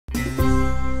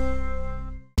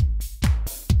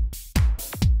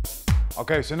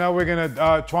Okay, so now we're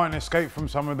gonna try and escape from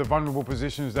some of the vulnerable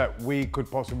positions that we could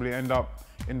possibly end up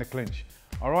in the clinch.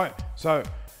 All right, so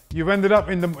you've ended up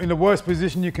in the worst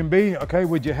position you can be, okay,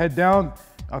 with your head down,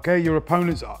 okay, your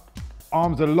opponent's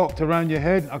arms are locked around your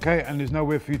head, okay, and there's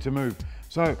nowhere for you to move.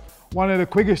 So one of the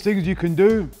quickest things you can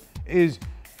do is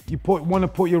you want to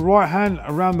put your right hand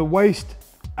around the waist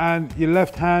and your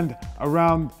left hand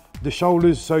around the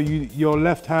shoulders, so your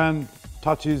left hand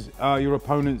touches your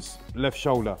opponent's left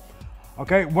shoulder.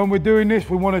 Okay, when we're doing this,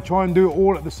 we want to try and do it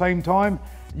all at the same time.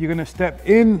 You're going to step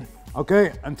in,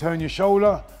 okay, and turn your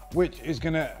shoulder, which is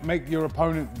going to make your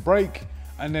opponent break,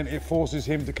 and then it forces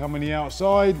him to come on the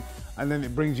outside, and then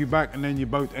it brings you back, and then you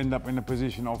both end up in a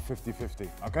position of 50-50,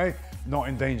 okay? Not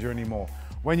in danger anymore.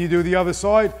 When you do the other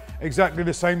side, exactly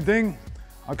the same thing,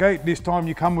 okay? This time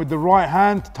you come with the right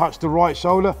hand to touch the right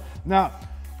shoulder. Now,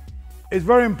 it's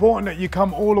very important that you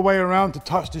come all the way around to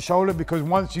touch the shoulder, because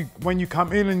when you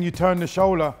come in and you turn the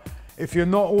shoulder, if you're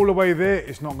not all the way there,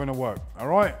 it's not gonna work, all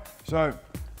right? So,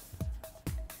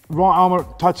 right arm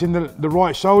touching the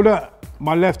right shoulder,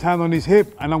 my left hand on his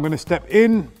hip, and I'm gonna step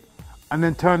in and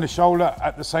then turn the shoulder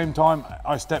at the same time.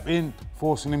 I step in,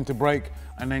 forcing him to break,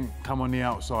 and then come on the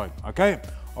outside, okay?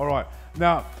 All right,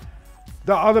 now,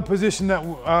 the other position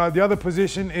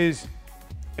is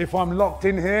if I'm locked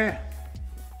in here,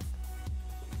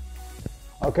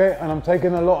 okay, and I'm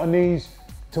taking a lot of knees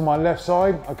to my left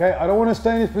side, okay? I don't want to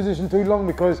stay in this position too long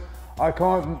because I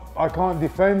can't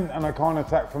defend and I can't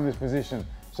attack from this position.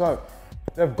 So,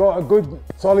 they've got a good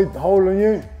solid hold on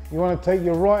you. You want to take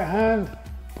your right hand,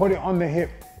 put it on the hip.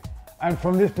 And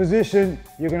from this position,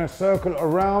 you're going to circle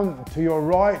around to your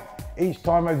right. Each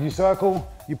time as you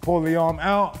circle, you pull the arm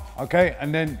out, okay?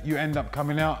 And then you end up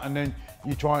coming out, and then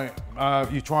you try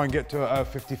and get to a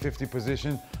 50-50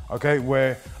 position, okay,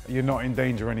 where you're not in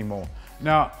danger anymore.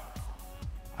 Now,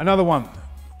 another one,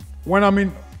 when I'm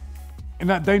in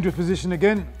that dangerous position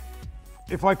again,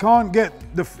 if I can't get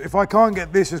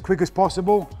this as quick as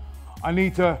possible, I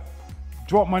need to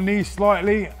drop my knees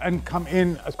slightly and come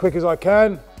in as quick as I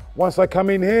can. Once I come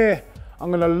in here, I'm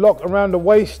gonna lock around the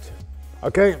waist,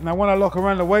 okay? Now when I lock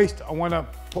around the waist, I wanna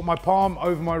put my palm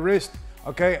over my wrist,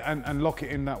 okay, and lock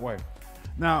it in that way.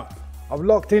 Now, I've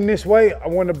locked in this way. I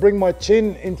want to bring my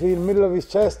chin into the middle of his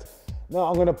chest. Now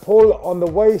I'm going to pull on the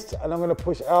waist and I'm going to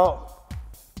push out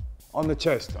on the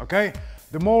chest, okay?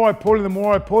 The more I pull and the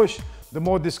more I push, the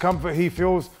more discomfort he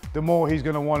feels, the more he's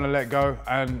going to want to let go,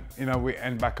 and you know, we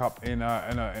end back up in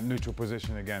a neutral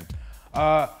position again.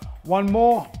 One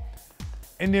more,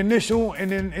 in the initial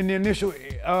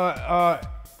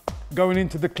going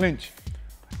into the clinch.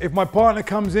 If my partner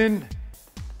comes in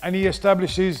and he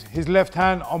establishes his left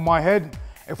hand on my head,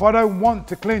 if I don't want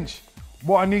to clinch,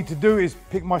 what I need to do is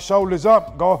pick my shoulders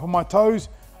up, go up on my toes,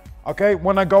 okay?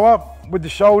 When I go up with the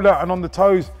shoulder and on the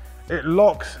toes, it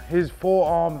locks his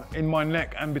forearm in my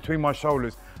neck and between my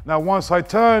shoulders. Now, once I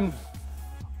turn,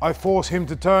 I force him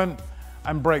to turn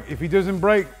and break. If he doesn't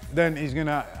break, then he's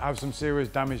gonna have some serious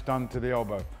damage done to the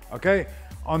elbow, okay?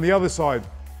 On the other side,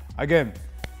 again,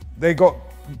 they've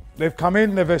come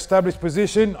in, they've established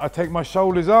position, I take my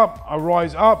shoulders up, I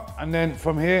rise up, and then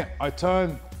from here, I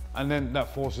turn, and then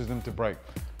that forces them to break.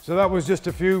 So that was just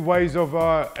a few ways of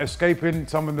escaping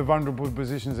some of the vulnerable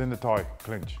positions in the Thai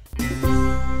clinch.